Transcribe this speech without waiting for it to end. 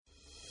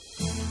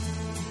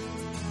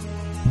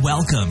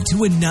Welcome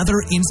to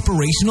another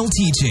inspirational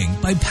teaching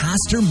by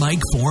Pastor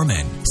Mike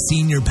Foreman,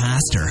 Senior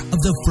Pastor of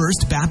the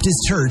First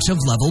Baptist Church of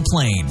Level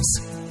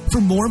Plains.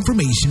 For more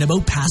information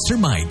about Pastor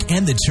Mike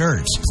and the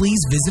church, please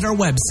visit our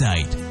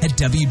website at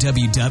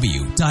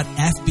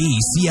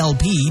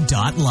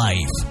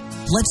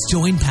www.fbclp.life. Let's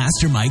join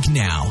Pastor Mike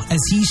now as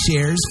he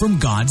shares from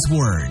God's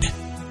Word.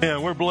 Yeah,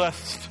 we're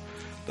blessed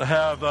to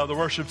have the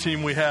worship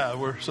team we have.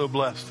 We're so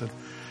blessed. And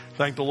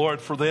thank the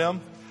Lord for them.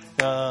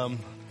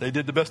 They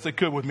did the best they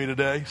could with me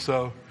today,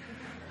 so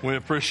we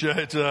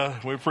appreciate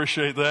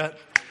that,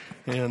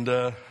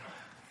 and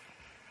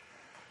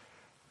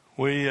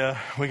we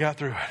got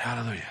through it.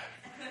 Hallelujah!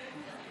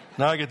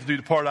 Now I get to do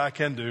the part I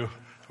can do,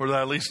 or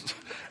that at least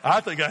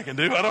I think I can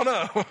do. I don't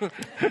know.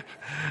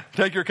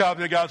 Take your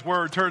copy of God's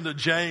Word, turn to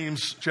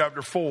James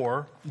chapter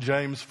 4,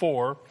 James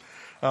 4,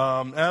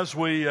 as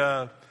we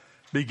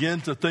begin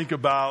to think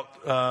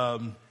about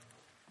the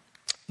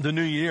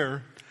new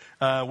year.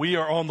 We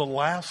are on the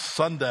last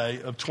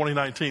Sunday of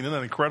 2019. Isn't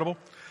that incredible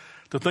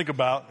to think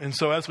about? And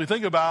so as we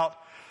think about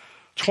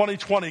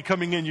 2020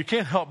 coming in, you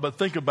can't help but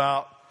think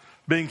about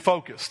being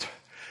focused.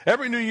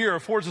 Every new year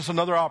affords us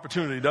another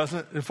opportunity, doesn't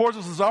it? It affords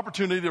us this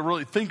opportunity to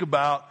really think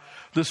about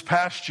this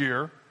past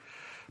year,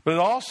 but it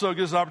also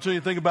gives us an opportunity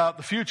to think about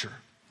the future.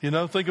 You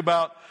know, think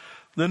about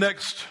the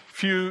next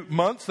few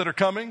months that are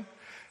coming,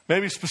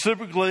 maybe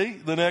specifically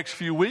the next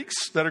few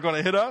weeks that are going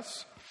to hit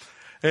us.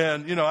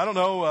 And, you know, I don't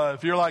know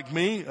if you're like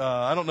me.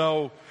 I don't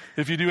know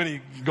if you do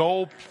any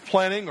goal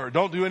planning or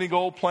don't do any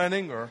goal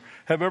planning or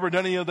have ever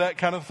done any of that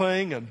kind of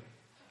thing. And,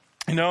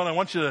 you know, and I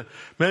want you to,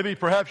 maybe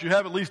perhaps you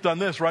have at least done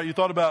this, right? You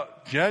thought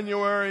about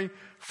January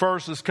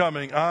 1st is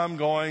coming. I'm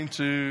going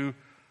to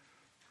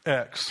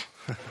X.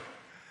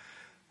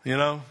 You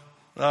know,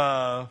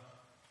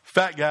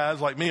 fat guys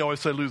like me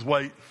always say lose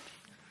weight,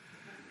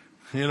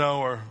 you know,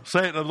 or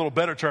say it in a little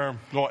better term,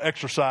 go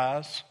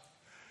exercise.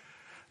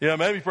 Yeah,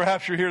 maybe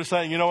perhaps you're here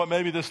saying, you know what,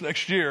 maybe this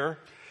next year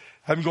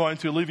I'm going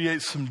to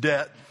alleviate some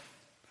debt.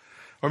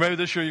 Or maybe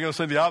this year you're going to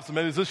say the opposite.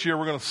 Maybe this year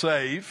we're going to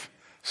save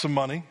some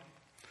money.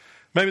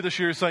 Maybe this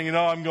year you're saying, you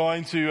know, I'm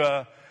going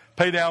to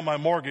pay down my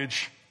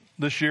mortgage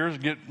this year,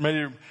 get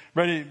ready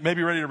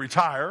to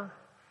retire.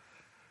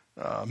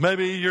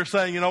 Maybe you're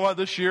saying, you know what,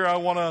 this year I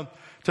want to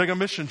take a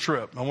mission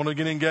trip. I want to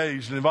get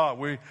engaged and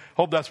involved. We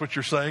hope that's what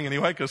you're saying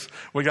anyway, because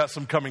we got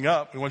some coming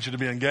up we want you to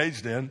be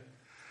engaged in.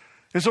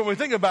 And so when we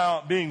think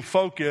about being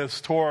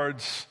focused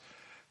towards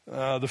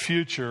the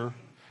future,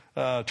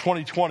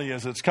 2020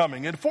 as it's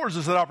coming, it affords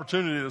us that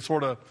opportunity to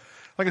sort of,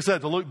 like I said,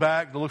 to look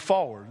back, to look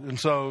forward. And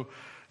so,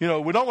 you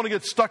know, we don't want to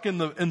get stuck in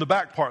the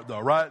back part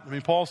though, right? I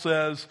mean, Paul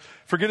says,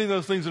 forgetting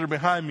those things that are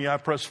behind me, I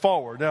press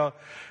forward. Now,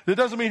 it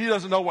doesn't mean he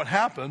doesn't know what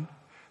happened.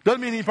 Doesn't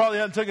mean he probably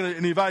hadn't taken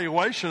an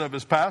evaluation of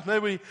his past.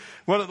 Maybe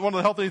one of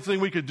the healthy things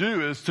we could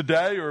do is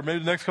today, or maybe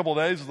the next couple of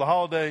days as the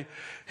holiday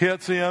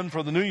hits in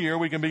for the new year,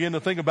 we can begin to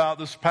think about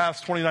this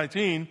past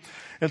 2019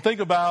 and think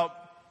about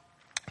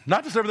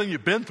not just everything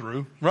you've been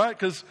through, right?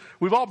 Because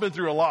we've all been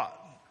through a lot.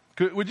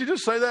 Would you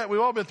just say that? We've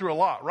all been through a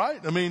lot,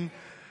 right? I mean,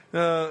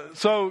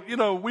 so, you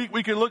know,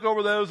 we can look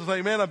over those and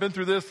say, man, I've been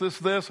through this,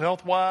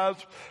 health-wise,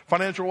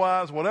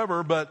 financial-wise,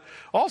 whatever. But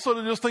also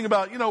to just think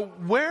about, you know,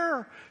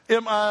 where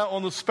am I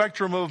on the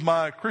spectrum of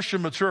my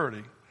Christian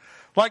maturity?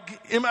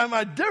 Like, am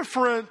I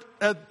different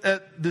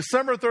at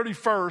December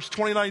 31st,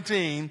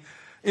 2019,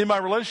 in my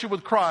relationship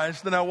with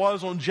Christ than I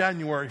was on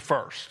January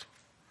 1st?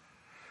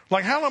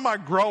 Like, how am I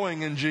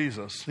growing in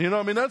Jesus? You know,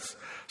 I mean, that's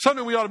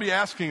something we ought to be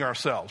asking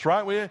ourselves,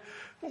 right?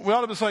 We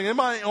ought to be saying, am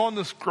I on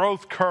this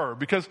growth curve?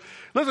 Because,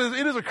 listen,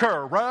 it is a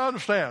curve, right? I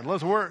understand.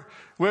 Listen, we're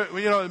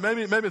you know,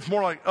 maybe it's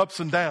more like ups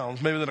and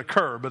downs, maybe than a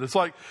curve. But it's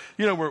like,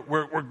 you know,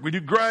 we do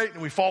great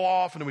and we fall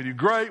off, and then we do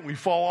great and we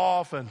fall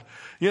off, and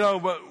you know,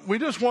 but we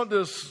just want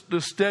this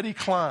steady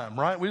climb,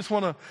 right? We just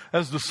want to,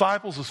 as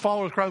disciples, as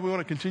followers of Christ, we want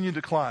to continue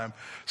to climb.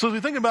 So as we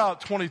think about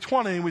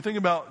 2020, we think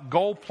about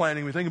goal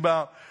planning, we think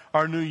about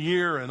our new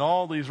year and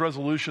all these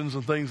resolutions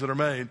and things that are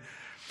made.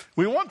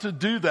 We want to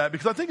do that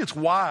because I think it's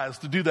wise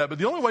to do that. But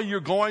the only way you're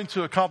going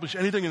to accomplish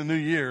anything in the new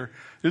year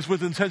is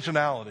with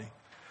intentionality.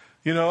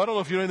 You know, I don't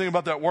know if you know anything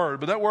about that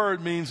word, but that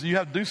word means you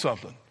have to do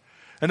something.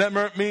 And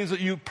that means that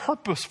you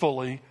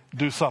purposefully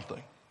do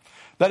something.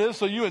 That is,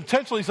 so you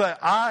intentionally say,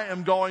 I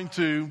am going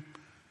to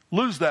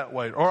lose that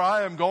weight, or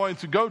I am going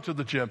to go to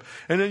the gym.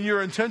 And then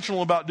you're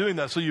intentional about doing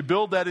that. So you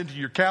build that into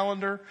your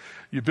calendar,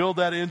 you build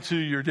that into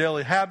your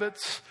daily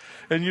habits,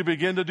 and you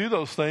begin to do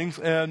those things.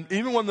 And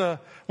even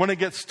when it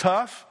gets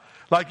tough,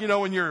 like, you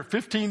know, when you're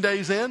 15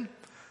 days in,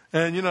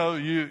 and, you know,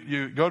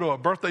 you go to a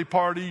birthday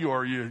party,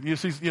 or you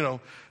see, you know,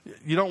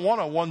 you don't want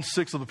a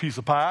 1/6 of a piece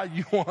of pie.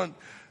 You want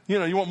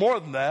more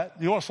than that.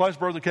 You want a sliced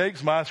birthday cake,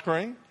 some ice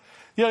cream.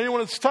 You know, even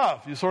when it's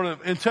tough, you sort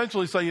of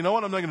intentionally say, you know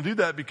what, I'm not going to do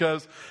that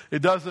because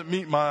it doesn't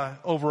meet my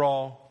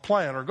overall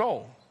plan or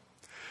goal.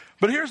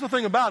 But here's the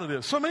thing about it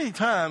is, so many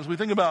times we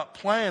think about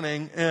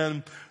planning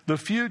in the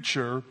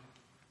future,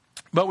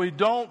 but we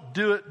don't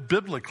do it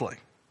biblically.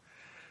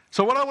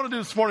 So what I want to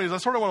do this morning is I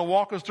sort of want to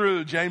walk us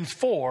through James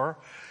 4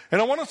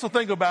 And I want us to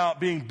think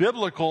about being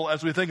biblical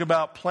as we think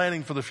about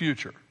planning for the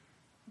future.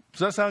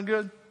 Does that sound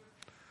good?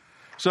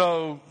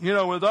 So,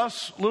 with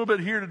us a little bit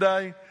here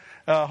today,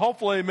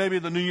 hopefully maybe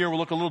the new year will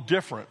look a little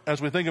different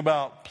as we think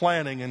about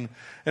planning. And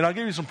I'll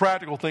give you some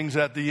practical things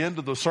at the end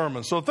of the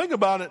sermon. So think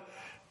about it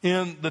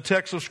in the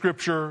text of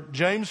Scripture,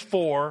 James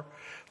 4.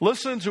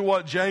 Listen to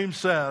what James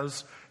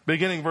says,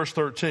 beginning verse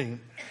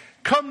 13.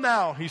 Come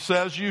now, he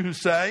says, you who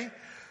say,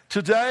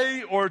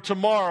 today or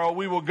tomorrow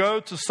we will go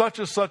to such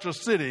and such a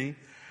city.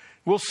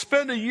 We'll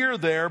spend a year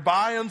there,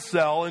 buy and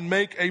sell, and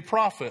make a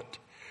profit.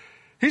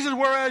 He says,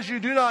 whereas you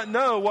do not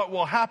know what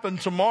will happen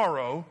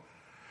tomorrow,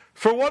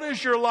 for what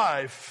is your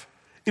life?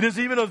 It is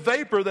even a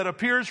vapor that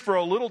appears for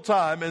a little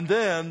time and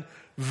then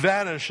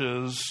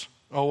vanishes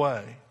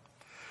away.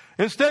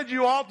 Instead,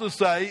 you ought to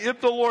say,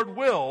 if the Lord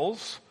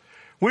wills,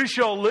 we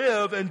shall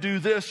live and do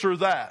this or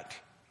that.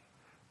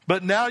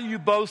 But now you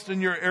boast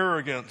in your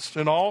arrogance,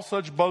 and all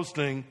such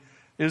boasting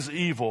is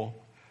evil.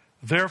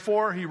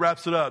 Therefore, he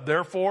wraps it up.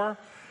 Therefore,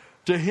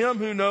 to him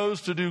who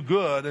knows to do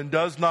good and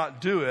does not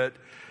do it,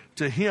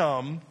 to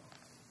him,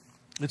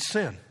 it's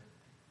sin.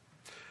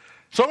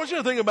 So I want you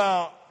to think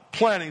about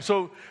planning.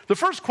 So the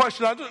first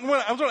question, I was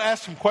going to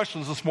ask some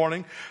questions this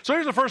morning. So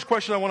here's the first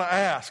question I want to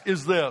ask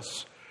is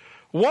this.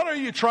 What are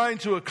you trying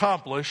to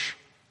accomplish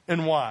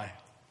and why?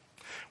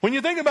 When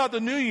you think about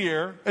the new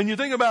year and you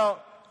think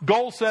about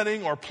goal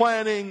setting or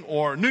planning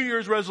or New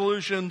Year's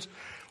resolutions,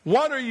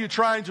 what are you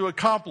trying to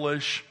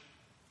accomplish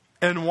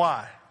and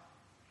why?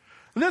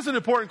 And this is an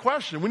important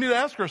question. We need to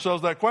ask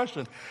ourselves that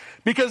question.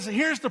 Because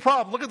here's the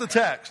problem. Look at the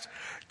text.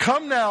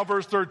 Come now,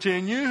 verse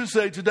 13, you who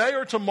say today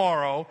or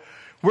tomorrow,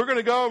 we're going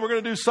to go and we're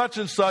going to do such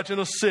and such in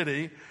a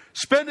city,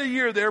 spend a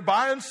year there,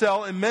 buy and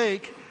sell, and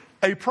make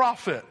a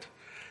profit.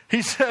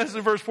 He says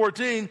in verse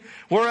 14,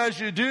 whereas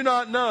you do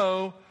not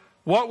know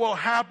what will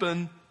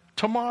happen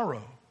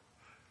tomorrow.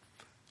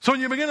 So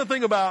when you begin to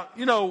think about,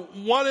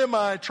 what am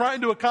I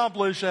trying to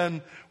accomplish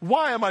and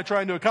why am I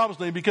trying to accomplish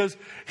things? Because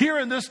here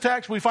in this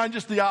text, we find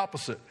just the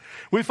opposite.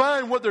 We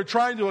find what they're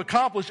trying to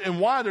accomplish and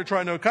why they're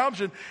trying to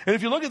accomplish it. And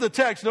if you look at the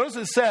text, notice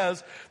it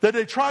says that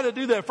they try to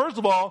do that. First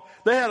of all,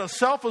 they had a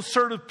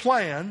self-assertive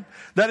plan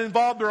that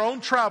involved their own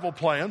travel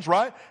plans,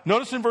 right?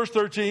 Notice in verse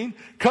 13,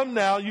 come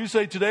now, you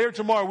say today or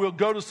tomorrow, we'll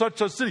go to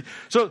such a city.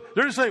 So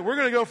they're just saying, we're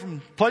going to go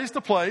from place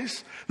to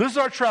place. This is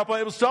our travel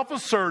plan. It was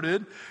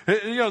self-asserted.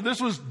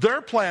 This was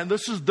their plan.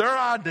 This is their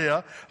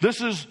idea.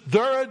 This is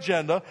their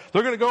agenda.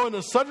 They're going to go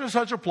into such and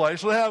such a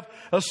place. So they have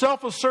a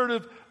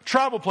self-assertive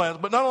travel plan.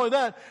 But not only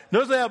that,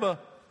 notice they have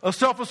a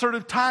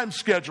self-assertive time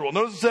schedule.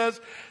 Notice it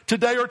says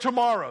today or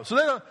tomorrow. So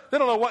they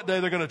don't know what day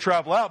they're going to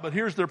travel out, but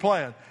here's their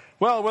plan.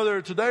 Well,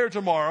 whether today or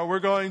tomorrow, we're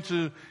going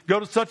to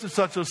go to such and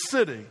such a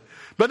city.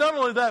 But not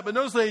only that, but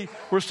notice they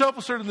were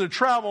self-assertive in their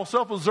travel,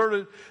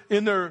 self-assertive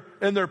in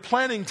their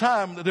planning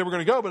time that they were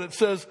going to go. But it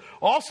says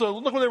also,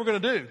 look what they were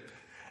going to do.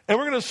 And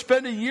we're going to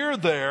spend a year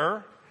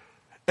there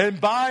and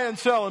buy and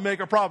sell and make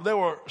a profit. They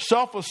were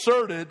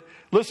self-asserted,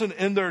 listen,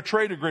 in their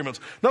trade agreements.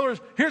 In other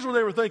words, here's what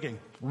they were thinking.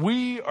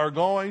 We are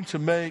going to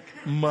make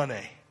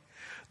money.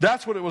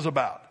 That's what it was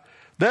about.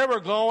 They were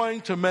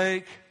going to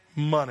make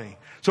money.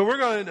 So we're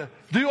going to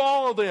do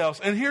all of this.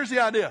 And here's the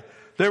idea.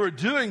 They were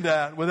doing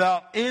that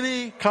without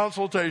any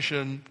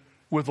consultation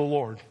with the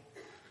Lord.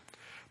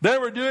 They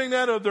were doing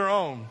that of their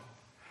own.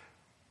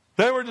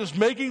 They were just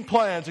making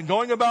plans and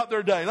going about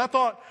their day. And I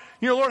thought,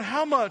 Lord,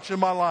 how much in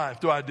my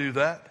life do I do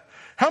that?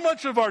 How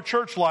much of our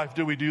church life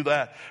do we do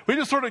that? We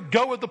just sort of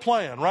go with the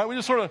plan, right? We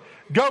just sort of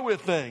go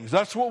with things.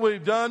 That's what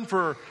we've done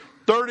for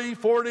 30,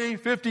 40,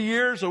 50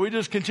 years. So we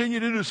just continue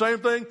to do the same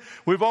thing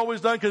we've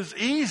always done because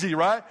it's easy,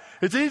 right?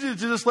 It's easy to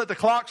just let the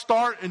clock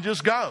start and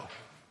just go.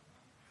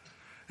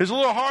 It's a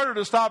little harder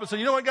to stop and say,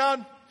 you know what,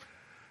 God?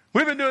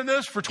 We've been doing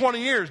this for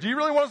 20 years. Do you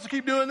really want us to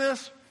keep doing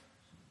this?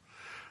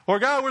 Or,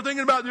 God, we're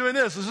thinking about doing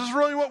this. Is this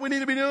really what we need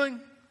to be doing?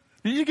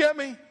 Do you get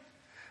me?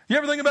 You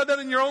ever think about that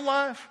in your own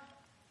life?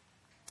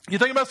 You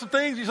think about some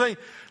things, you say,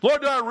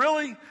 Lord, do I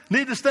really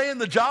need to stay in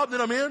the job that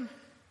I'm in?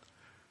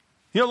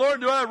 Lord,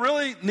 do I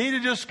really need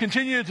to just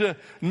continue to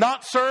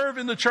not serve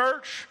in the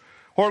church?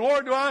 Or,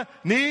 Lord, do I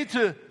need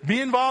to be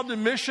involved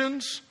in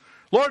missions?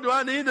 Lord, do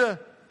I need to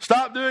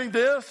stop doing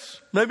this?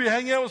 Maybe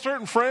hanging out with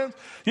certain friends?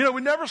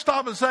 We never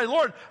stop and say,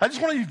 Lord, I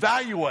just want to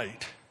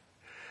evaluate.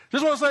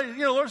 Just want to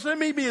say, Lord, instead of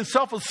me being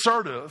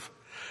self-assertive,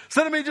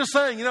 instead of me just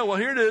saying, well,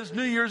 here it is,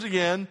 New Year's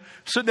again.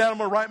 Sit down, I'm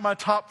going to write my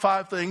top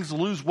 5 things to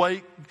lose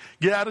weight,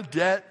 get out of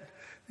debt,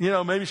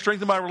 maybe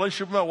strengthen my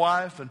relationship with my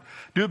wife and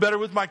do better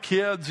with my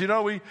kids.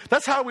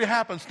 That's how we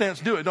happenstance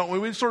do it, don't we?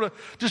 We sort of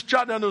just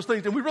jot down those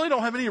things and we really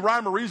don't have any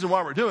rhyme or reason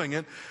why we're doing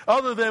it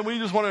other than we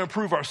just want to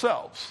improve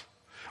ourselves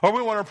or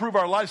we want to improve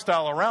our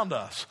lifestyle around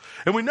us.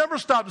 And we never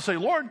stop to say,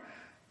 Lord,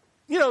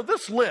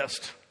 this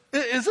list,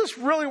 is this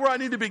really where I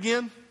need to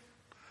begin?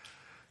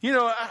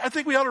 I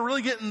think we ought to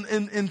really get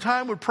in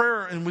time with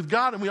prayer and with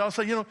God, and we ought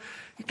to say,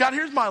 God,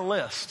 here's my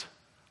list.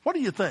 What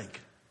do you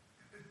think?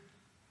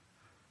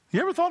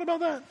 You ever thought about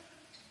that?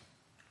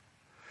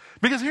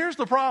 Because here's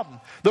the problem.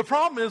 The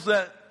problem is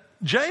that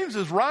James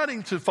is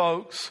writing to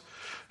folks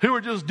who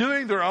are just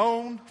doing their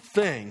own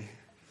thing.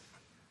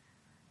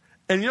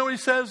 And you know what he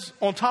says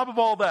on top of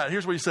all that?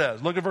 Here's what he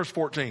says. Look at verse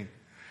 14.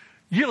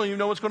 You don't even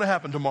know what's going to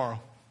happen tomorrow.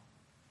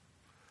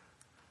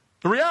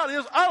 The reality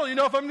is, I don't even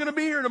know if I'm going to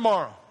be here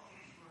tomorrow.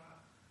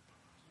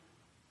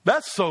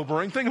 That's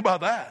sobering. Think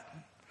about that.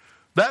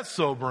 That's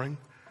sobering.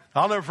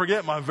 I'll never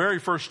forget my very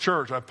first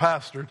church I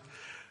pastored.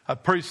 I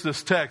preached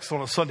this text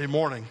on a Sunday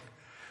morning.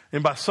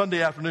 And by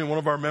Sunday afternoon, one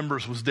of our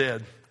members was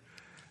dead.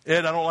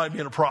 Ed, I don't like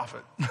being a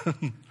prophet.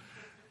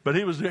 But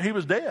he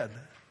was dead.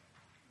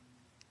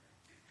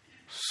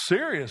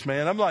 Serious,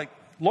 man. I'm like,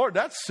 Lord,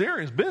 that's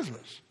serious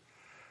business.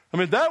 I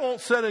mean, that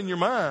won't set in your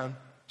mind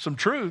some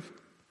truth.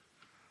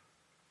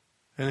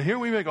 And here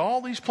we make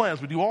all these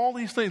plans. We do all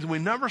these things. And we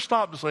never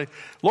stop to say,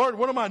 Lord,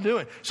 what am I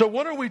doing? So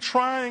what are we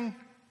trying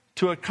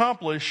to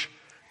accomplish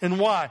and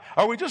why?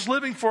 Are we just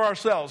living for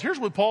ourselves? Here's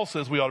what Paul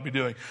says we ought to be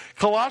doing.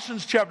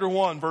 Colossians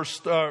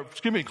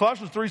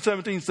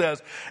 3:17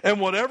 says, and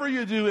whatever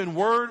you do in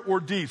word or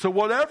deed. So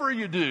whatever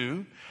you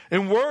do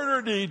in word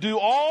or deed, do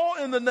all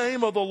in the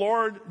name of the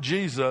Lord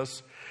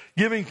Jesus,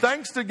 giving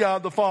thanks to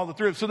God the Father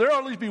through him. So there ought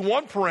at least be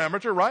one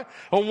parameter, right?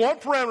 On one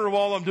parameter of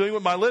all I'm doing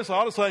with my list, I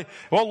ought to say,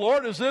 well,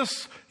 Lord, is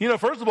this,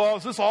 first of all,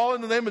 is this all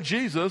in the name of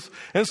Jesus?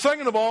 And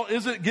second of all,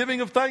 is it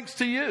giving of thanks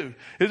to you?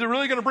 Is it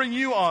really going to bring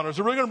you honor? Is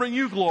it really going to bring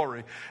you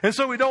glory? And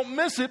so we don't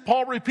miss it.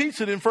 Paul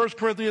repeats it in 1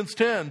 Corinthians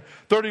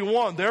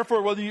 10:31.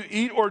 Therefore, whether you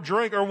eat or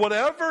drink or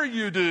whatever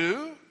you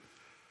do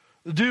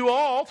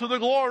all to the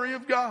glory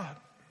of God.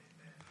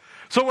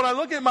 So when I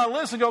look at my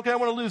list and go, okay, I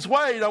want to lose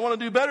weight, I want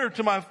to do better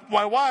to my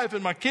wife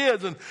and my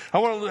kids, and I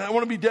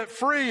want to be debt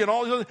free and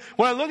all these other.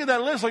 When I look at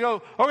that list, I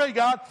go, okay,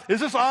 God, is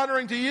this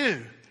honoring to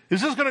you?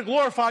 Is this going to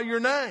glorify your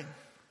name?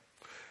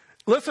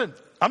 Listen,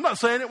 I'm not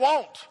saying it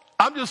won't.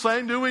 I'm just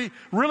saying, do we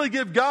really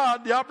give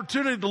God the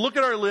opportunity to look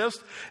at our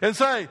list and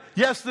say,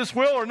 yes, this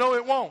will, or no,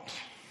 it won't?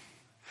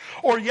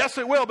 Or yes,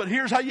 it will, but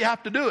here's how you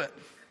have to do it.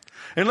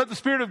 And let the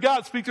Spirit of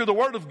God speak through the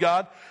Word of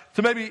God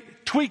to maybe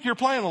tweak your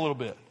plan a little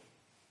bit.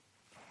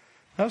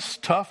 That's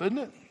tough, isn't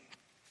it?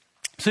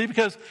 See,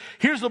 because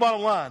here's the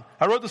bottom line.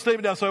 I wrote the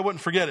statement down so I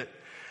wouldn't forget it.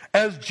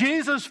 As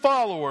Jesus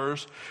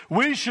followers,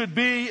 we should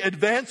be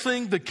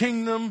advancing the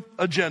kingdom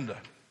agenda.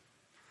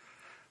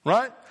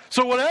 Right?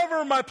 So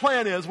whatever my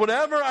plan is,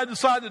 whatever I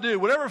decide to do,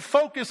 whatever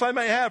focus I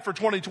may have for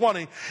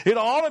 2020, it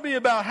ought to be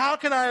about how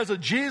can I, as a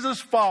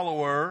Jesus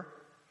follower,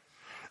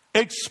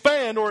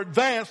 expand or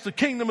advance the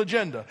kingdom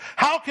agenda?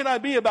 How can I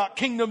be about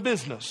kingdom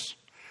business?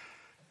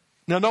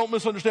 Now, don't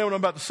misunderstand what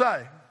I'm about to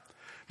say.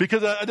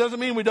 Because it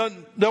doesn't mean we don't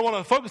want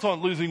to focus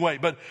on losing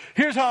weight. But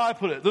here's how I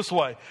put it this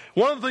way.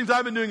 One of the things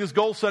I've been doing is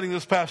goal setting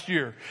this past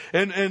year.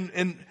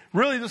 And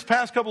really this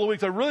past couple of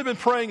weeks, I've really been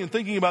praying and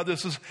thinking about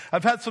this as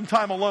I've had some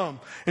time alone.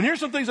 And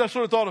here's some things I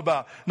sort of thought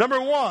about. Number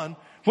one,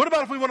 what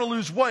about if we want to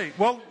lose weight?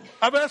 Well,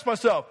 I've asked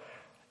myself,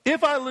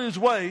 if I lose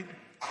weight,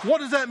 what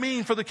does that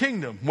mean for the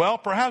kingdom? Well,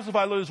 perhaps if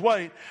I lose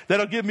weight,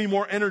 that'll give me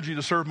more energy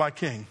to serve my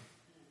king.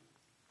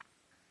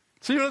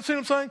 See what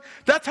I'm saying?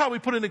 That's how we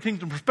put it in a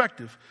kingdom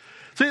perspective.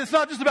 See, it's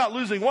not just about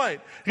losing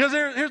weight. Because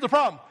here's the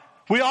problem.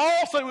 We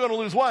all say we want to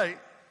lose weight,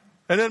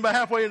 and then by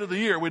halfway into the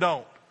year, we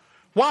don't.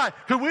 Why?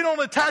 Because we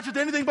don't attach it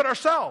to anything but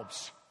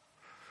ourselves.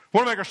 We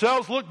want to make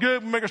ourselves look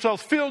good, we make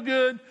ourselves feel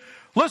good.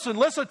 Listen,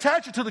 let's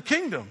attach it to the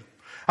kingdom.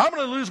 I'm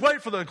going to lose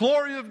weight for the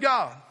glory of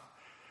God.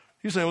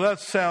 You say, well, that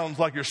sounds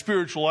like you're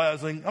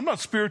spiritualizing. I'm not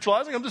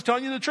spiritualizing, I'm just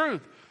telling you the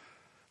truth.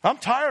 I'm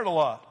tired a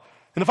lot.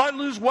 And if I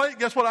lose weight,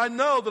 guess what? I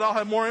know that I'll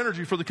have more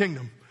energy for the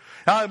kingdom.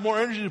 I have more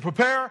energy to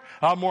prepare.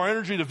 I have more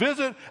energy to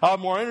visit. I have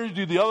more energy to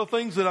do the other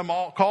things that I'm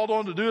called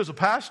on to do as a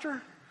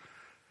pastor.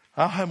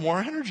 I'll have more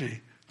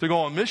energy to go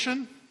on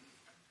mission.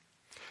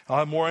 I'll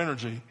have more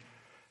energy.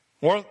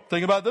 Or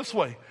think about it this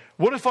way.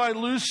 What if I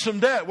lose some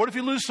debt? What if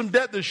you lose some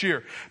debt this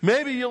year?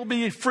 Maybe you'll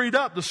be freed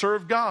up to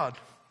serve God.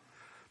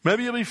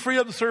 Maybe you'll be freed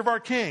up to serve our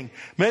King.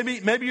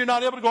 Maybe you're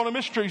not able to go on a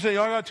mission trip. You say,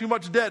 I got too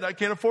much debt. I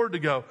can't afford to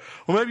go.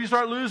 Well, maybe you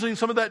start losing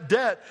some of that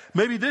debt.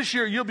 Maybe this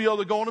year you'll be able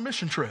to go on a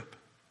mission trip.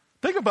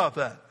 Think about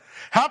that.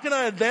 How can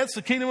I advance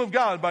the kingdom of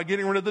God by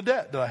getting rid of the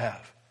debt that I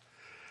have?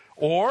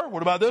 Or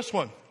what about this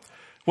one?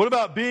 What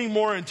about being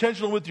more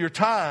intentional with your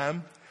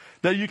time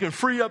that you can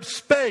free up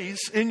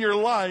space in your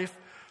life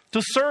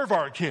to serve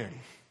our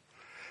King?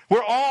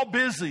 We're all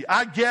busy.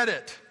 I get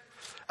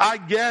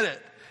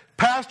it.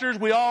 Pastors,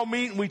 we all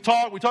meet and we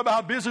talk about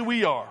how busy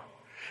we are.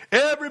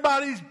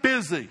 Everybody's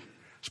busy.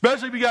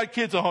 Especially if you got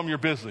kids at home, you're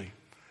busy.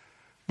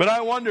 But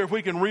I wonder if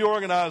we can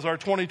reorganize our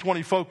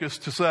 2020 focus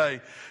to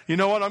say, you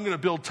know what, I'm going to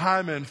build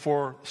time in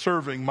for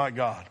serving my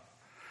God.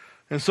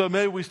 And so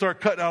maybe we start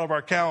cutting out of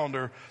our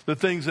calendar the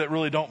things that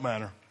really don't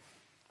matter.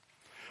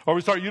 Or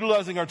we start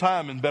utilizing our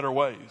time in better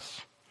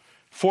ways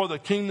for the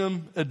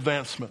kingdom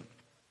advancement,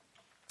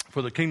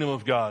 for the kingdom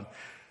of God.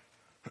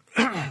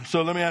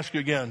 So let me ask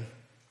you again,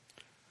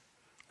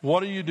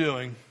 what are you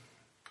doing?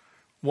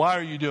 Why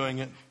are you doing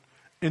it?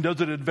 And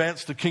does it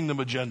advance the kingdom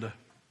agenda?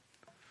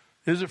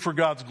 Is it for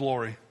God's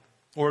glory,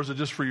 or is it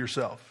just for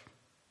yourself?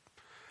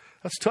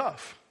 That's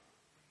tough.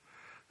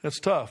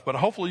 But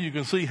hopefully you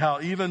can see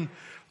how even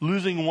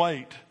losing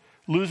weight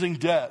losing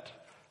debt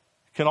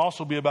can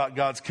also be about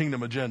God's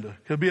kingdom agenda.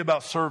 It can be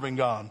about serving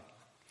God.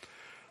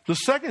 The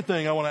second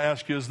thing I want to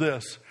ask you is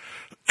this.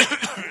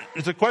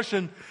 It's a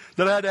question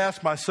that I had to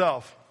ask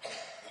myself.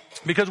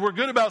 Because we're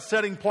good about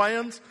setting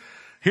plans.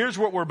 Here's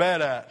what we're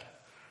bad at.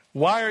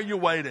 Why are you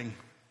waiting?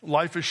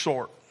 Life is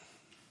short.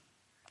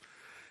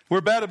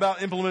 We're bad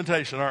about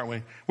implementation, aren't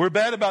we? We're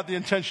bad about the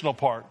intentional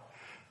part.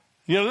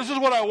 You know, this is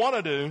what I want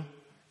to do,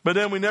 but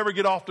then we never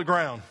get off the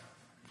ground.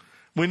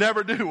 We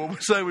never do what we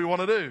say we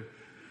want to do.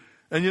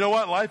 And you know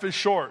what? Life is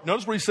short.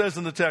 Notice what he says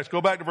in the text.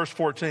 Go back to verse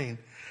 14.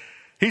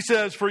 He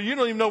says, for you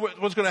don't even know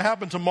what's going to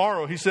happen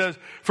tomorrow. He says,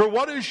 for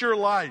what is your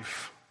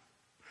life?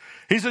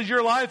 He says,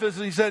 your life is,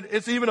 he said,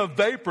 it's even a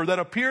vapor that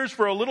appears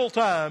for a little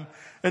time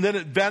and then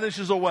it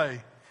vanishes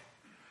away.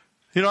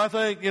 You know, I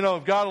think,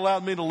 if God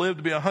allowed me to live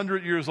to be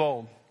 100 years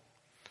old,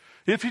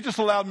 if he just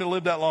allowed me to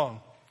live that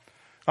long,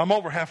 I'm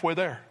over halfway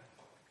there.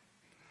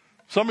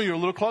 Some of you are a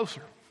little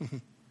closer.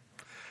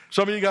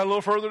 Some of you got a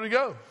little further to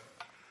go.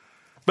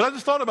 But I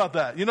just thought about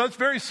that. It's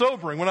very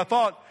sobering when I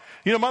thought,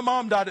 my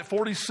mom died at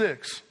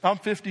 46. I'm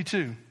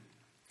 52.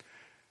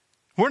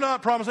 We're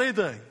not promised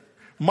anything.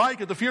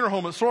 Mike at the funeral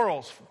home at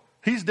Sorrells,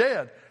 he's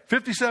dead,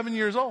 57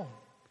 years old.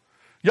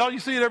 Y'all, you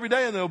see it every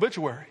day in the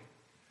obituary.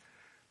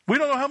 We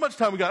don't know how much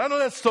time we got. I know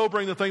that's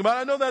sobering to think about.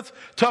 I know that's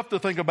tough to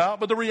think about.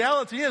 But the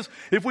reality is,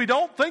 if we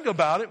don't think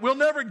about it, we'll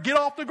never get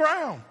off the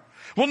ground.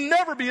 We'll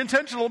never be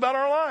intentional about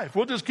our life.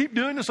 We'll just keep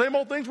doing the same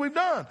old things we've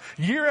done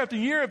year after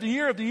year after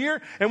year after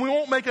year, and we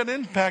won't make an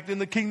impact in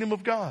the kingdom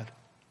of God.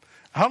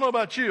 I don't know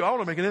about you. I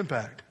want to make an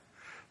impact.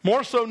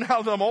 More so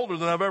now that I'm older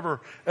than I've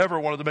ever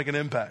wanted to make an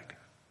impact.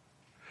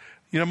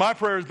 My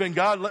prayer has been,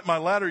 God, let my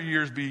latter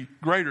years be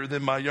greater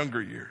than my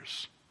younger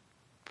years.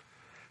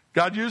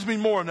 God, use me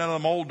more now that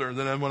I'm older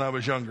than when I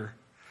was younger.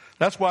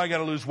 That's why I got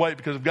to lose weight,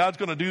 because if God's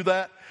going to do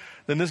that,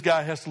 then this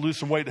guy has to lose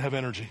some weight to have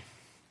energy.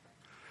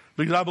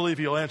 Because I believe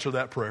he'll answer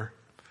that prayer.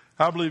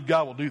 I believe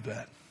God will do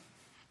that.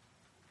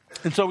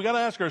 And so we got to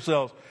ask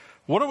ourselves,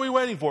 what are we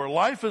waiting for?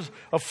 Life is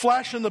a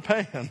flash in the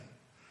pan.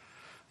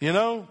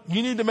 You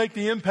need to make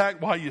the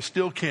impact while you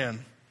still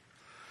can.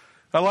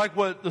 I like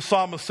what the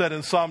psalmist said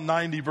in Psalm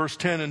 90, verse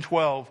 10 and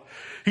 12.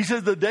 He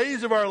said, the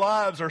days of our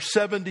lives are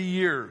 70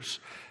 years.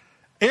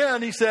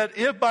 And he said,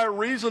 if by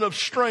reason of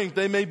strength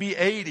they may be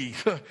 80.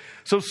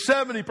 So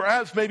 70,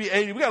 perhaps maybe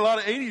 80. We got a lot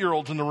of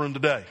 80-year-olds in the room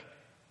today.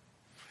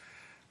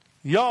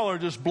 Y'all are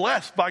just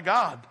blessed by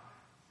God.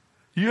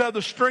 You have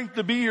the strength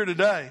to be here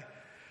today.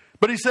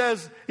 But he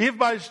says, if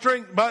by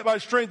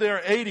strength they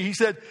are 80, he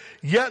said,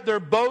 yet their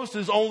boast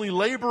is only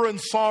labor and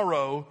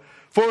sorrow,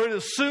 for it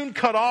is soon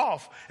cut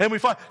off. And we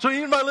find, so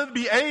even if I live to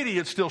be 80,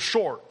 it's still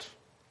short.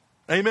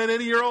 Amen,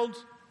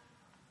 80-year-olds?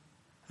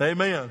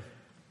 Amen.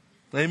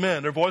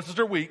 Amen. Their voices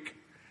are weak,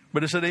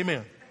 but it said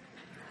amen.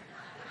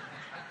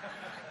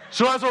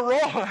 So as a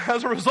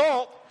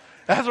result,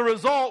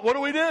 what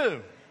do we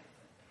do?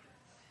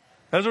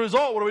 As a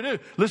result, what do?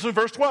 Listen to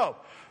verse 12.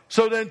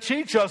 So then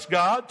teach us,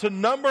 God, to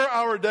number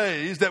our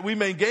days that we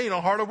may gain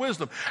a heart of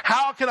wisdom.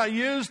 How can I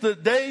use the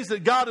days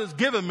that God has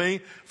given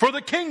me for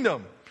the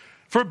kingdom?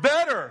 For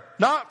better,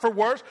 not for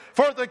worse,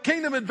 for the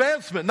kingdom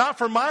advancement, not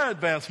for my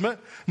advancement,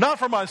 not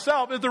for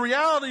myself. If the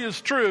reality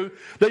is true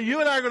that you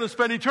and I are going to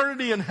spend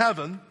eternity in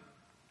heaven,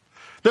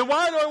 then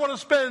why do I want to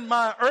spend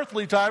my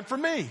earthly time for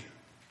me?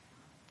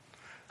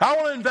 I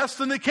want to invest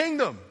in the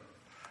kingdom.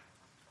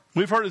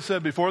 We've heard it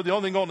said before, the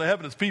only thing going to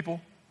heaven is people.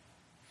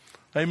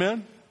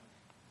 Amen?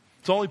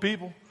 It's only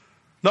people.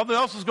 Nothing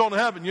else is going to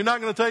heaven. You're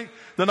not going to take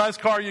the nice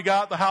car you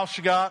got, the house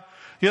you got.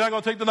 You're not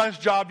going to take the nice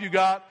job you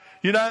got.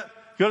 You're not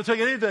going to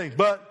take anything,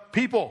 but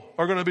people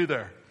are going to be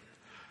there.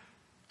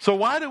 So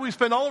why do we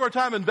spend all of our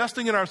time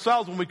investing in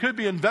ourselves when we could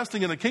be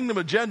investing in a kingdom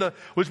agenda,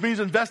 which means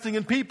investing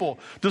in people?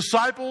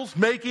 Disciples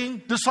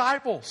making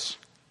disciples.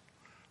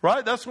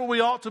 Right? That's what we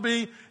ought to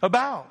be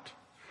about.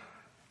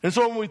 And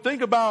so when we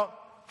think about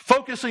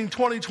focusing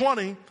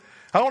 2020,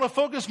 I want to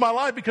focus my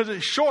life because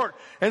it's short.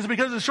 And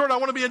because it's short, I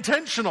want to be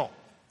intentional.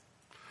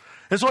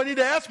 And so I need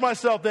to ask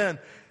myself then,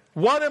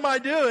 what am I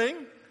doing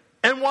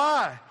and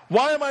why?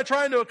 Why am I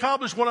trying to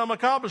accomplish what I'm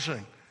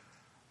accomplishing?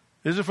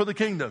 Is it for the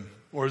kingdom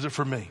or is it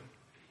for me?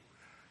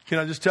 Can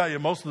I just tell you,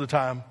 most of the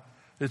time,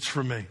 it's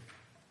for me.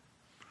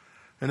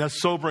 And that's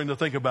sobering to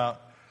think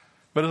about.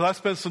 But as I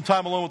spent some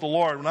time alone with the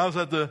Lord, when I was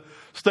at the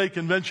state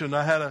convention,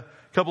 I had a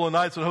couple of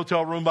nights in a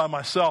hotel room by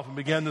myself and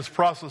began this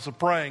process of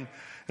praying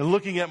and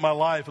looking at my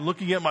life and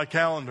looking at my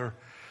calendar.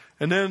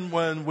 And then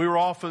when we were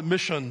off at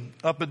mission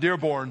up at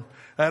Dearborn,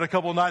 I had a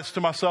couple of nights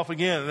to myself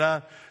again. And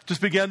I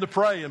just began to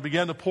pray and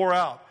began to pour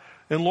out.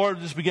 And Lord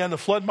just began to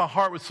flood my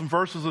heart with some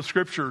verses of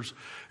scriptures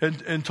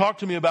and talk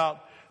to me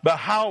about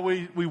how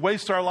we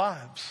waste our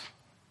lives.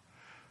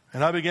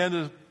 And I began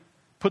to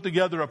put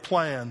together a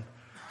plan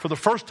for the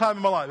first time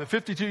in my life, at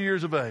 52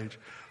 years of age.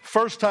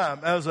 First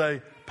time as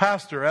a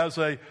pastor, as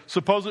a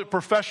supposed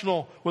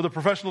professional with a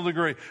professional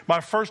degree. My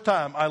first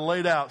time I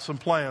laid out some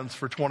plans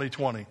for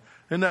 2020.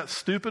 Isn't that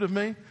stupid of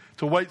me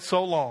to wait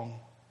so long?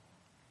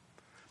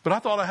 But I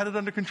thought I had it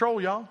under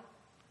control, y'all.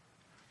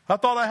 I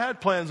thought I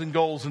had plans and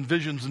goals and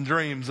visions and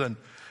dreams, and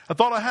I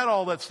thought I had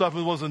all that stuff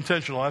and was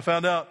intentional. I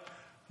found out,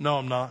 no,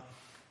 I'm not.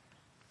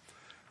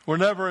 We're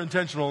never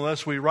intentional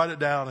unless we write it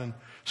down and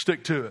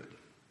stick to it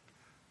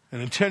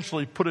and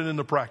intentionally put it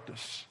into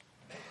practice.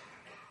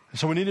 And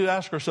so we need to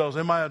ask ourselves,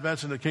 am I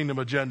advancing the kingdom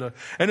agenda?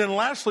 And then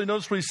lastly,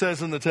 notice what he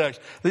says in the text.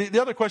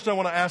 The other question I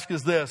want to ask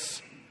is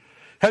this.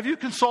 Have you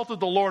consulted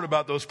the Lord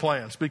about those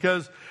plans?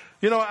 Because,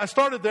 I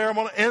started there. I'm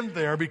going to end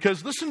there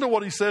because listen to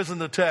what he says in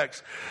the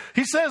text.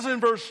 He says in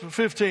verse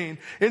 15,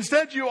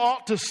 instead you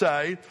ought to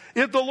say,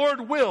 if the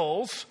Lord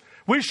wills,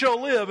 we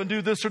shall live and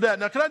do this or that.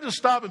 Now, can I just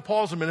stop and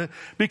pause a minute?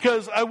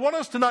 Because I want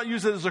us to not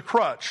use it as a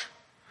crutch.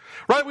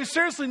 Right? We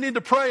seriously need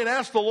to pray and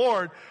ask the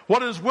Lord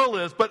what His will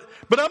is. But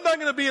I'm not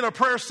going to be in a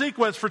prayer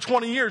sequence for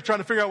 20 years trying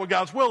to figure out what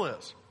God's will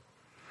is.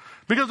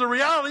 Because the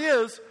reality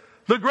is,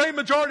 the great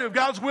majority of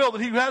God's will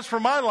that He has for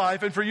my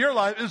life and for your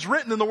life is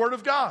written in the Word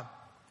of God.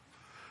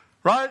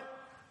 Right?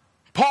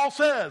 Paul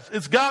says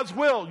it's God's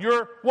will.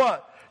 Your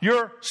what?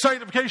 Your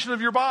sanctification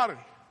of your body.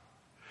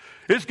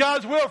 It's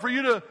God's will for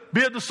you to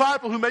be a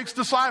disciple who makes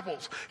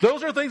disciples.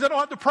 Those are things I don't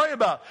have to pray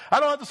about. I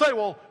don't have to say,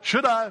 well,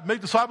 should I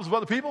make disciples of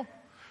other people?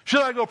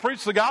 Should I go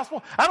preach the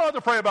gospel? I don't have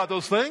to pray about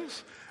those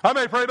things. I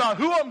may pray about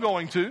who I'm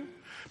going to,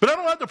 but I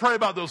don't have to pray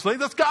about those things.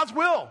 That's God's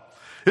will.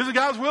 Is it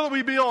God's will that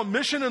we be on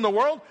mission in the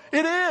world?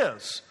 It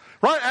is.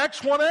 Right?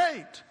 Acts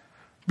 1:8.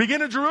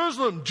 Begin in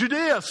Jerusalem,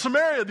 Judea,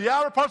 Samaria, the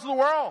outer parts of the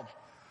world.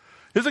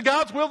 Is it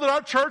God's will that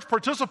our church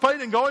participate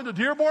in going to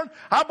Dearborn?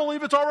 I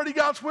believe it's already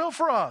God's will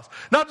for us.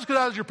 Not just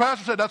because as your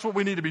pastor said that's what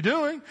we need to be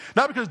doing.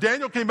 Not because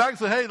Daniel came back and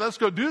said, hey, let's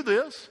go do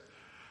this.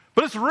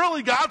 But it's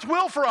really God's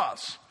will for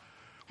us.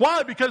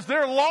 Why? Because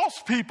there are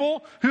lost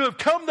people who have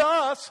come to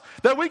us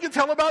that we can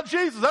tell about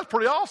Jesus. That's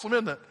pretty awesome,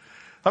 isn't it?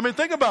 I mean,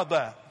 think about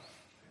that.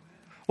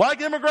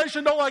 Like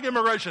immigration, don't like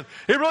immigration.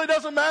 It really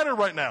doesn't matter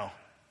right now.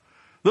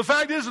 The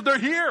fact is that they're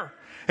here.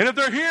 And if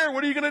they're here,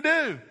 what are you going to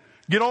do?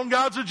 Get on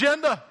God's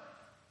agenda.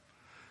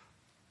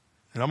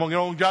 And I'm going to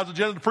get on God's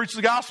agenda to preach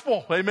the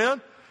gospel.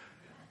 Amen?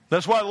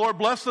 That's why the Lord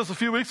blessed us a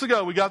few weeks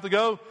ago. We got to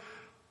go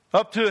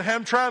up to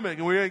Hamtramck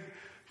and we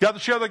got to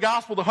share the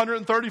gospel to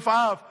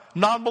 135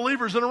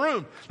 non-believers in a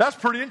room. That's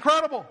pretty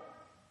incredible.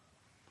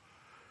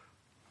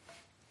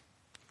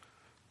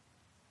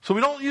 So we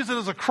don't use it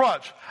as a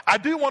crutch. I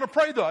do want to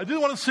pray though. I do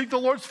want to seek the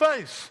Lord's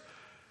face.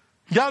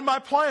 God, my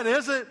plan,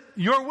 is it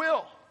your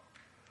will?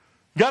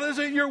 God, is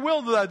it your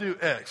will that I do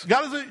X?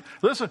 God, is it,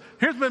 listen,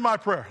 here's been my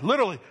prayer.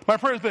 Literally, my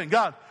prayer has been,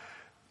 God,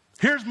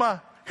 here's my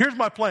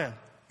plan.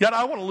 God,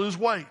 I want to lose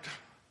weight.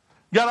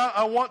 God,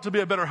 I want to be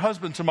a better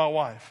husband to my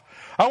wife.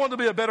 I want to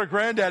be a better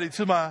granddaddy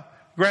to my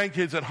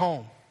grandkids at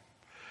home.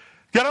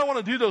 God, I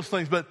want to do those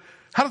things, but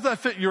how does that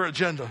fit your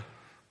agenda?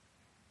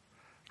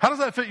 How does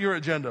that fit your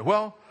agenda?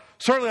 Well,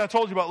 certainly I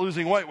told you about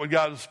losing weight, what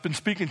God has been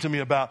speaking to me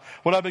about,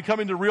 what I've been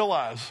coming to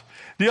realize.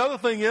 The other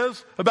thing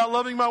is about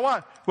loving my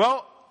wife.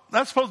 Well,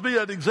 that's supposed to be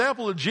an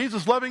example of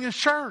Jesus loving His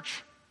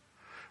church.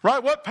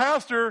 Right? What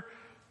pastor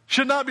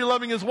should not be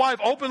loving his wife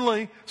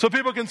openly so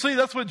people can see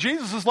that's what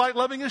Jesus is like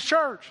loving His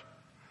church?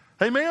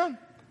 Amen?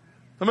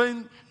 I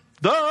mean,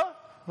 duh.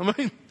 I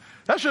mean,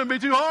 that shouldn't be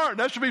too hard.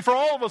 That should be for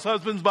all of us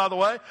husbands, by the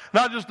way,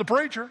 not just the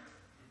preacher.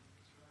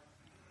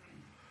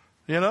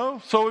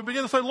 So we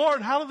begin to say,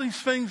 Lord, how do these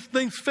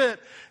things fit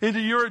into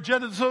your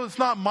agenda? So it's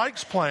not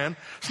Mike's plan.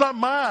 It's not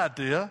my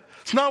idea.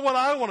 It's not what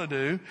I want to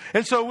do.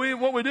 And so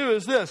what we do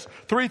is this,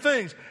 3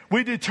 things.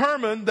 We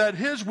determine that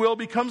His will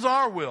becomes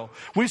our will.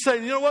 We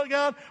say, you know what,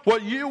 God?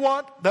 What you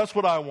want, that's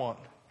what I want.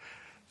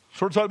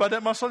 Sort of talked about that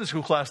in my Sunday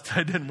school class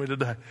today, didn't we,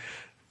 today?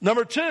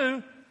 Number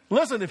 2,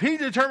 listen, if He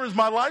determines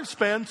my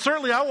lifespan,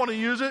 certainly I want to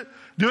use it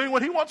doing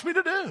what He wants me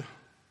to do.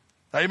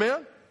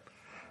 Amen?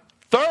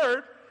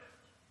 3rd,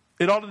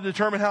 it ought to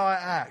determine how I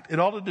act. It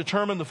ought to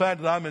determine the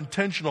fact that I'm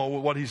intentional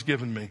with what He's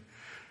given me.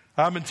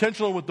 I'm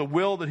intentional with the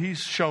will that He's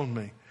shown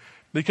me.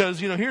 Because,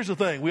 here's the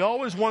thing. We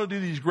always want to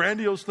do these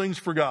grandiose things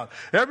for God.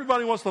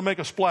 Everybody wants to make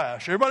a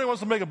splash. Everybody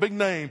wants to make a big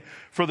name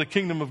for the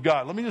kingdom of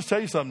God. Let me just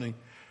tell you something.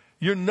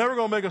 You're never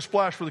going to make a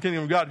splash for the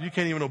kingdom of God if you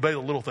can't even obey the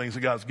little things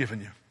that God's given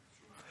you.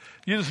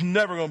 You're just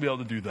never going to be able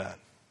to do that.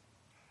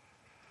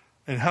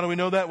 And how do we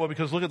know that? Well,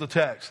 because look at the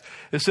text.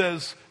 It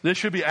says, they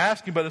should be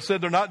asking, but it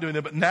said they're not doing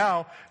that. But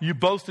now you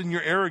boast in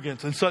your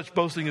arrogance, and such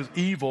boasting is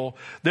evil.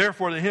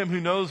 Therefore, to him who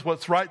knows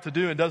what's right to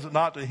do and does it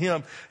not, to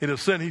him it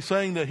is sin. He's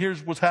saying that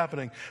here's what's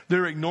happening.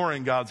 They're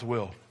ignoring God's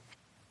will.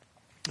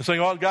 They're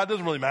saying, oh, God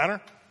doesn't really matter.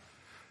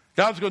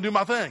 God's going to do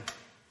my thing.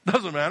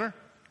 Doesn't matter.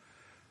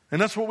 And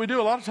that's what we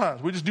do a lot of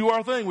times. We just do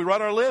our thing. We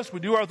write our list.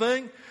 We do our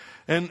thing.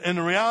 And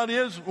the reality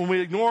is, when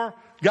we ignore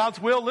God's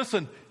will,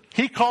 listen,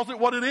 He calls it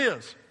what it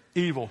is.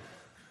 Evil.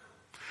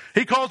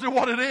 He calls it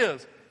what it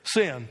is,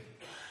 sin,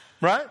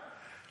 right?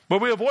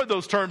 But we avoid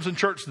those terms in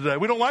church today.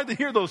 We don't like to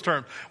hear those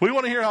terms. We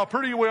want to hear how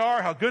pretty we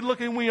are, how good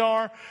looking we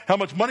are, how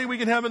much money we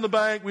can have in the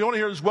bank. We want to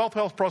hear this wealth,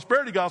 health,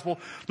 prosperity gospel.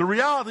 The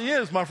reality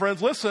is, my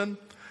friends, listen,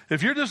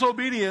 if you're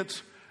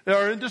disobedient,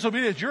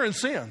 you're in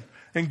sin.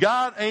 And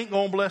God ain't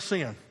going to bless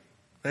sin.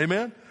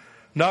 Amen?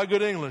 Not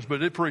good English,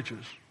 but it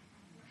preaches.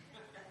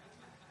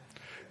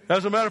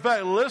 As a matter of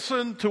fact,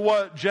 listen to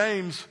what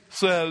James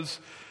says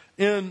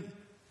in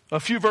a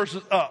few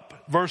verses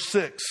up, verse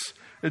 6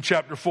 in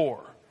chapter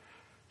 4.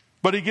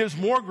 But he gives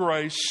more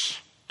grace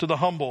to the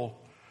humble.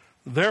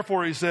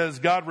 Therefore, he says,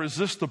 God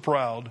resists the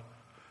proud,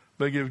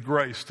 but gives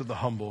grace to the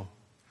humble.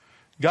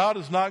 God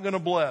is not going to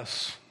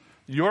bless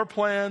your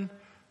plan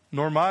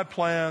nor my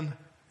plan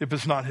if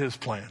it's not his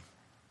plan.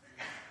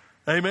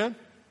 Amen?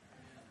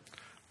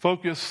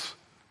 Focus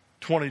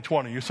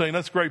 2020. You're saying,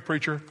 that's great,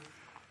 preacher.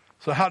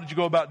 So how did you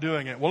go about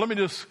doing it? Well, let me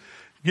just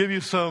give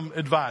you some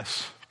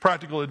advice,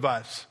 practical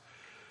advice.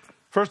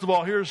 First of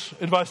all, here's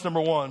advice number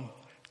 1.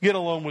 Get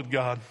alone with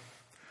God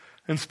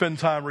and spend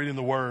time reading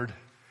the Word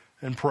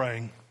and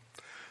praying.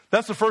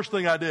 That's the first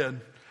thing I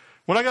did.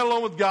 When I got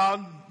alone with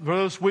God, for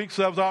those weeks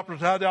I had the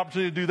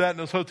opportunity to do that in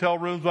those hotel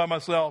rooms by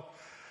myself,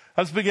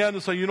 I just began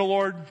to say,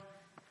 Lord,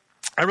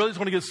 I really just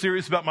want to get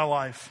serious about my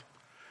life.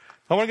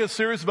 I want to get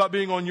serious about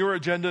being on your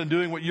agenda and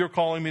doing what you're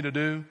calling me to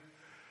do.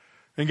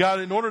 And God,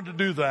 in order to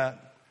do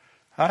that,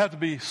 I have to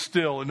be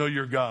still and know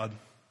you're God.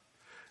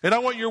 And I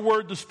want your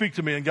word to speak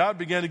to me. And God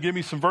began to give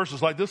me some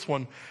verses like this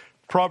one,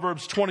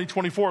 Proverbs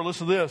 20:24.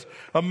 Listen to this.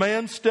 A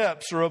man's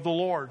steps are of the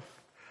Lord.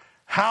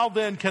 How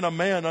then can a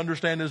man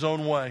understand his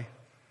own way?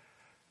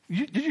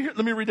 Did you hear?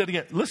 Let me read that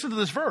again. Listen to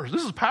this verse.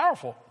 This is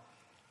powerful.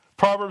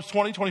 Proverbs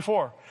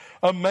 20:24.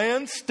 A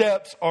man's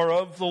steps are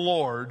of the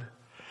Lord.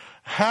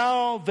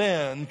 How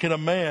then can a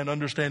man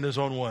understand his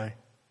own way?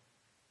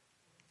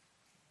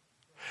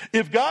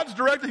 If God's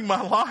directing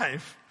my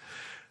life,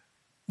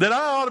 then I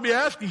ought to be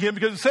asking him,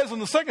 because it says in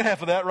the second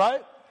half of that,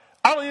 right?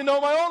 I don't even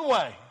know my own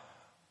way.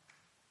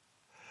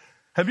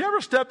 Have you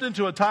ever stepped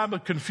into a time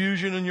of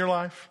confusion in your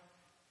life?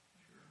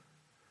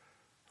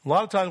 A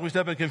lot of times we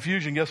step in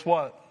confusion, guess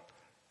what?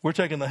 We're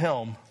taking the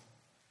helm.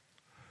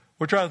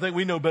 We're trying to think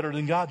we know better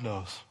than God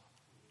knows.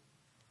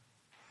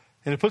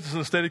 And it puts us in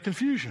a state of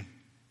confusion.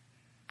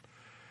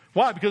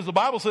 Why? Because the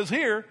Bible says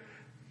here,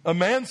 a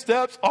man's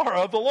steps are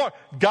of the Lord.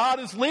 God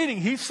is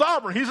leading. He's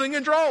sovereign. He's in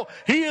control.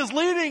 He is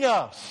leading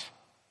us.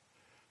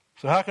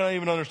 So how can I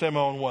even understand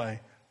my own way?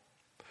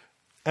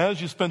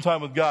 As you spend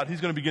time with God,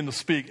 he's going to begin to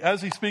speak.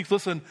 As he speaks,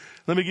 listen,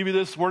 let me give you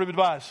this word of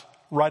advice.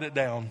 Write it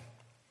down.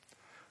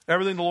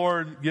 Everything the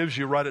Lord gives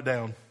you, write it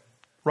down.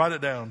 Write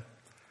it down.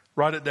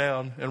 Write it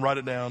down and write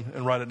it down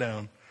and write it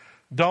down.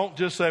 Don't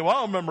just say, well,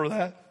 I'll remember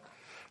that.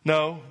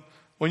 No.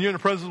 When you're in the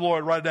presence of the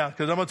Lord, write it down.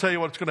 Because I'm going to tell you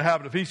what's going to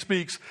happen. If he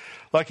speaks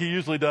like he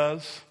usually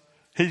does,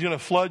 he's going to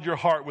flood your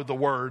heart with the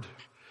word.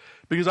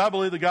 Because I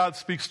believe that God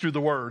speaks through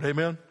the word.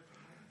 Amen?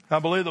 I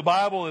believe the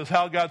Bible is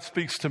how God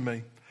speaks to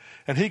me.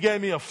 And he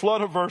gave me a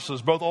flood of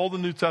verses, both Old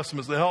and New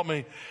Testaments, that help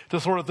me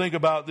to sort of think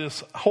about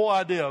this whole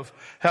idea of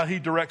how he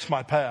directs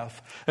my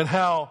path. And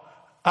how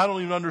I don't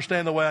even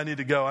understand the way I need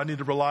to go. I need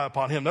to rely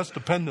upon him. That's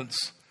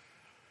dependence.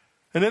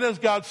 And then as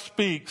God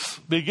speaks,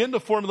 begin to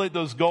formulate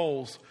those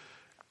goals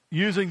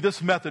using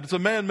this method. It's a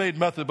man-made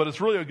method, but it's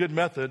really a good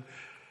method.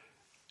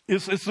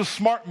 It's the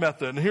SMART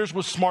method. And here's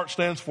what SMART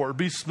stands for.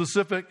 Be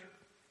specific.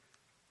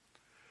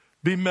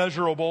 Be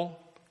measurable.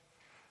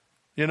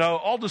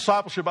 All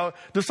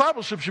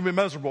discipleship should be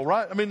measurable,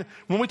 right? I mean,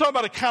 when we talk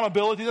about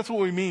accountability, that's what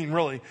we mean,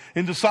 really.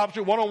 In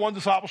discipleship, one-on-one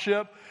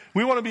discipleship,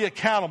 we want to be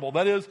accountable.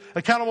 That is,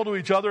 accountable to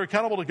each other,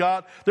 accountable to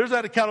God. There's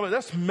that accountability.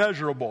 That's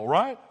measurable,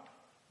 right?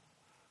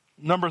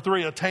 Number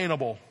 3,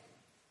 attainable.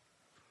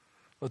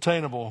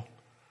 Attainable.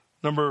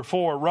 Number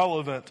 4,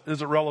 relevant.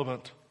 Is it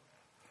relevant?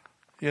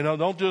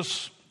 Don't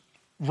just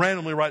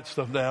randomly write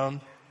stuff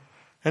down.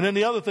 And then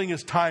the other thing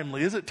is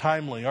timely. Is it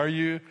timely?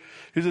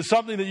 Is it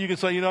something that you can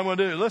say, I'm going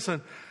to do?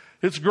 Listen,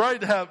 it's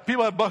great to have,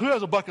 who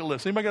has a bucket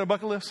list? Anybody got a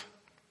bucket list?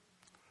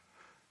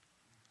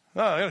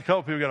 Oh, I got a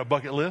couple people got a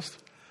bucket list.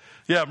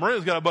 Yeah,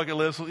 Maria's got a bucket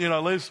list.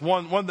 At least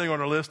one thing on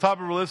her list. Top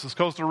of her list is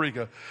Costa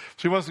Rica.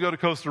 She wants to go to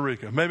Costa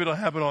Rica. Maybe it'll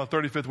happen on a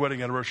 35th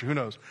wedding anniversary. Who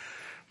knows?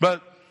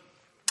 But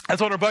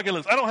that's on her bucket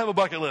list. I don't have a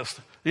bucket list.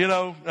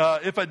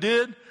 If I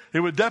did, it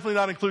would definitely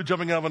not include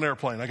jumping out of an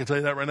airplane. I can tell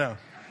you that right now.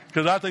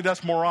 Because I think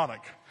that's moronic.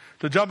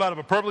 To jump out of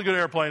a perfectly good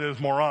airplane is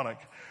moronic.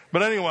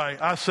 But anyway,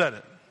 I said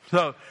it.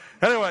 So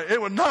anyway, it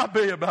would not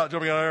be about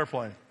jumping out of an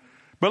airplane.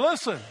 But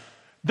listen,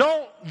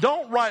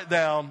 don't write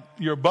down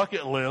your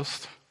bucket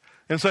list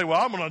and say,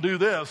 well, I'm going to do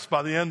this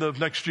by the end of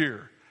next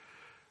year.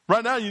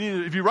 Right now,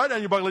 if you write down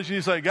your bucket list, you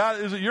need to say, God,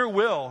 is it your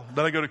will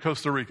that I go to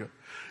Costa Rica?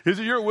 Is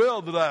it your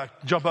will that I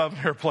jump out of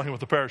an airplane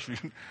with a parachute?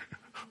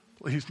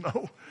 Please,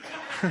 no.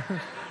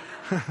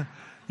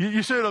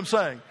 You see what I'm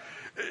saying?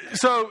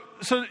 So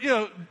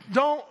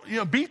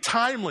be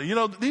timely.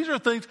 These are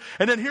things.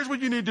 And then here's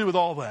what you need to do with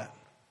all that.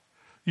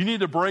 You need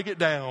to break it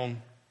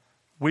down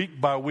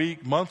week by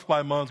week, month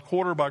by month,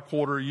 quarter by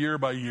quarter, year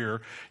by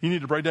year. You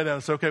need to break that down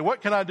and say, okay,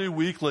 what can I do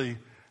weekly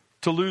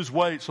to lose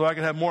weight so I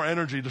can have more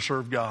energy to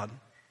serve God?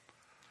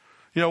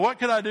 What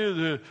can I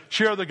do to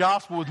share the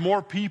gospel with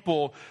more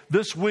people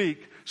this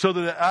week so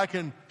that I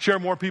can share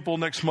more people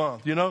next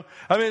month?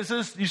 It's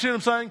just, you see what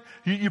I'm saying?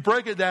 You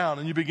break it down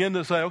and you begin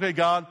to say, okay,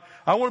 God,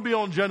 I want to be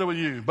on agenda with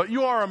you, but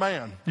you are a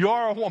man. You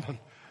are a woman.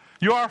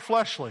 You are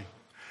fleshly.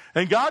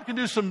 And God can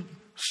do some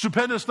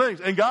stupendous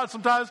things. And God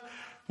sometimes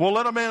Well,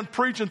 let a man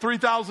preach and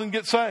 3,000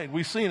 get saved.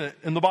 We've seen it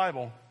in the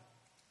Bible.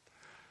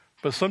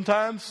 But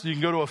sometimes you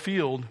can go to a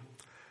field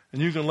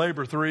and you can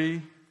labor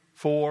 3,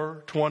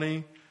 4,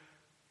 20,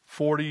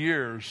 40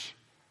 years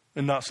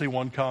and not see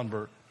one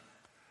convert.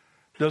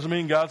 Doesn't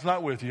mean God's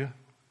not with you.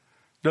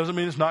 Doesn't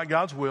mean it's not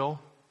God's will.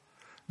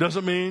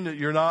 Doesn't mean that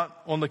you're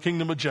not on the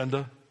kingdom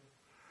agenda.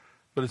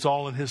 But it's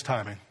all in His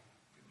timing.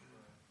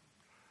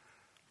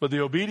 But the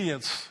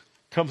obedience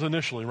comes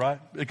initially, right?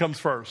 It comes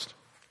first.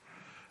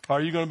 Are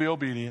you going to be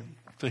obedient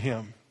to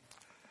Him?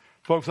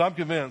 Folks, I'm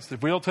convinced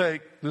if we'll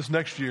take this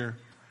next year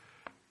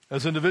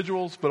as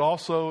individuals, but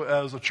also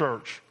as a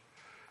church,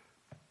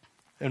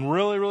 and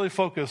really, really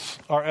focus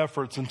our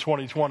efforts in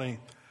 2020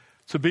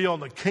 to be on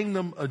the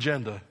kingdom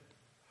agenda,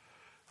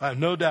 I have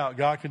no doubt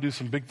God can do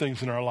some big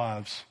things in our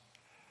lives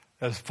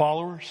as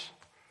followers,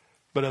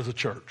 but as a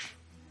church.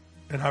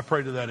 And I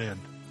pray to that end.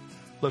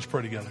 Let's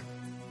pray together.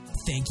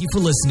 Thank you for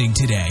listening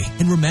today.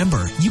 And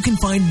remember, you can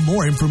find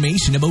more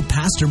information about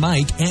Pastor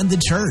Mike and the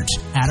church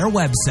at our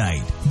website,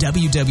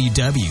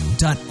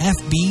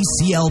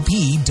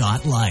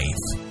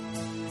 www.fbclp.life.